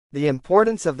The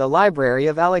importance of the Library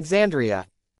of Alexandria.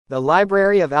 The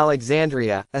Library of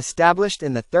Alexandria, established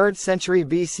in the 3rd century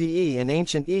BCE in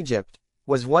ancient Egypt,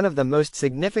 was one of the most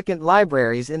significant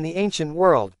libraries in the ancient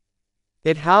world.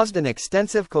 It housed an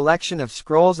extensive collection of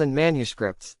scrolls and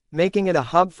manuscripts, making it a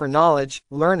hub for knowledge,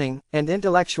 learning, and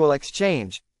intellectual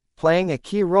exchange, playing a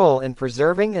key role in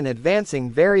preserving and advancing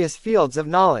various fields of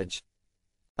knowledge.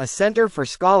 A center for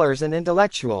scholars and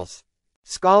intellectuals.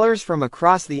 Scholars from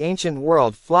across the ancient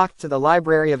world flocked to the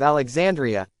Library of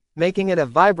Alexandria, making it a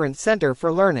vibrant center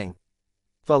for learning.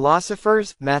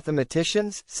 Philosophers,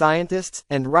 mathematicians, scientists,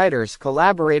 and writers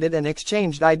collaborated and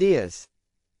exchanged ideas.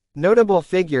 Notable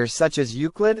figures such as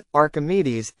Euclid,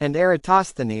 Archimedes, and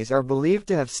Eratosthenes are believed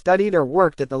to have studied or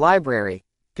worked at the library,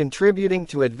 contributing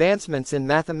to advancements in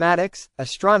mathematics,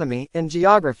 astronomy, and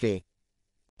geography.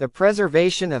 The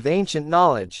preservation of ancient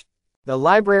knowledge. The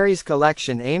library's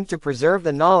collection aimed to preserve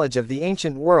the knowledge of the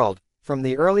ancient world, from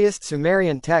the earliest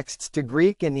Sumerian texts to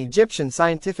Greek and Egyptian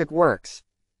scientific works.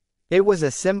 It was a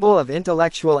symbol of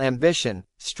intellectual ambition,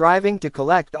 striving to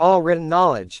collect all written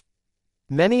knowledge.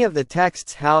 Many of the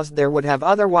texts housed there would have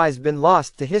otherwise been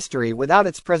lost to history without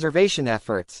its preservation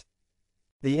efforts.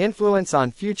 The influence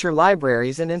on future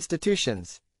libraries and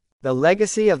institutions. The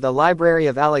legacy of the Library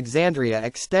of Alexandria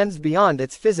extends beyond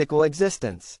its physical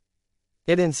existence.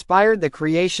 It inspired the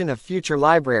creation of future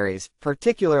libraries,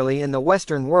 particularly in the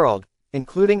Western world,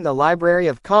 including the Library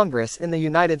of Congress in the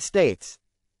United States.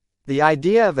 The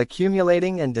idea of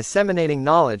accumulating and disseminating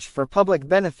knowledge for public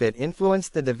benefit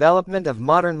influenced the development of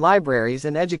modern libraries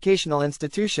and educational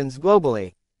institutions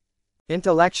globally.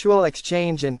 Intellectual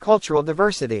exchange and cultural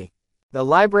diversity. The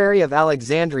Library of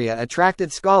Alexandria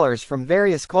attracted scholars from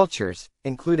various cultures,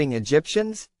 including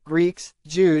Egyptians, Greeks,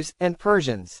 Jews, and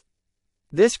Persians.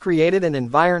 This created an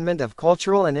environment of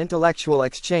cultural and intellectual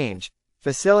exchange,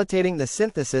 facilitating the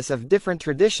synthesis of different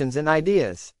traditions and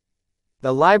ideas.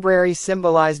 The library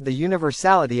symbolized the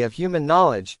universality of human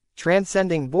knowledge,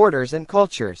 transcending borders and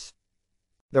cultures.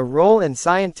 The role in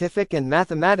scientific and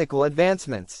mathematical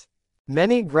advancements.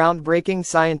 Many groundbreaking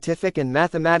scientific and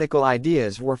mathematical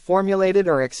ideas were formulated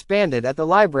or expanded at the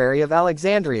Library of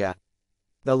Alexandria.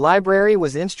 The library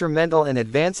was instrumental in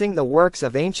advancing the works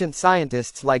of ancient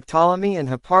scientists like Ptolemy and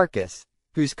Hipparchus,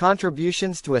 whose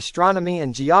contributions to astronomy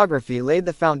and geography laid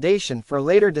the foundation for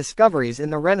later discoveries in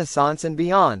the Renaissance and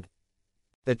beyond.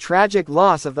 The tragic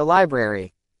loss of the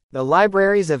library. The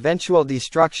library's eventual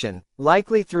destruction,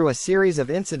 likely through a series of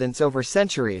incidents over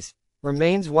centuries,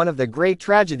 remains one of the great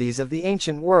tragedies of the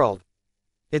ancient world.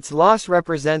 Its loss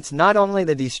represents not only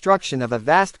the destruction of a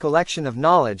vast collection of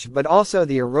knowledge but also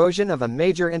the erosion of a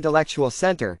major intellectual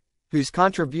center, whose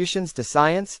contributions to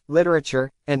science, literature,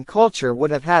 and culture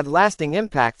would have had lasting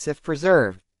impacts if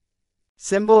preserved.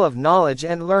 Symbol of knowledge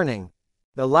and learning.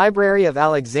 The Library of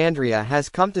Alexandria has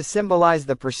come to symbolize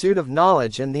the pursuit of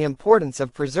knowledge and the importance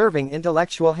of preserving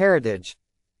intellectual heritage.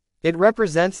 It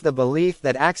represents the belief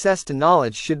that access to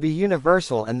knowledge should be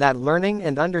universal and that learning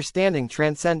and understanding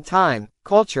transcend time,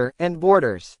 culture, and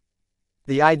borders.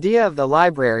 The idea of the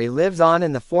library lives on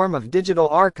in the form of digital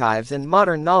archives and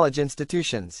modern knowledge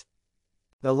institutions.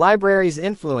 The library's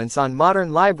influence on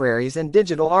modern libraries and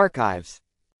digital archives.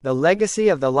 The legacy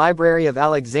of the Library of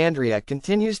Alexandria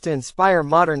continues to inspire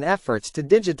modern efforts to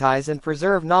digitize and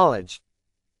preserve knowledge.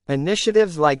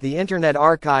 Initiatives like the Internet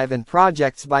Archive and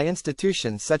projects by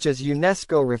institutions such as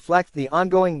UNESCO reflect the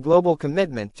ongoing global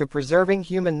commitment to preserving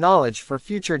human knowledge for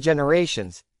future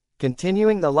generations,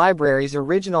 continuing the library's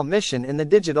original mission in the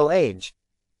digital age.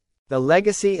 The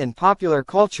legacy in popular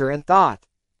culture and thought.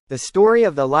 The story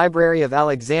of the Library of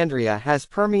Alexandria has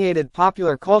permeated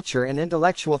popular culture and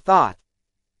intellectual thought.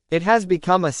 It has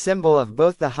become a symbol of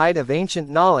both the height of ancient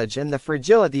knowledge and the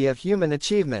fragility of human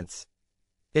achievements.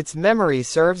 Its memory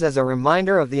serves as a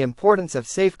reminder of the importance of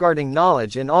safeguarding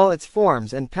knowledge in all its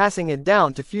forms and passing it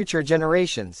down to future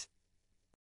generations.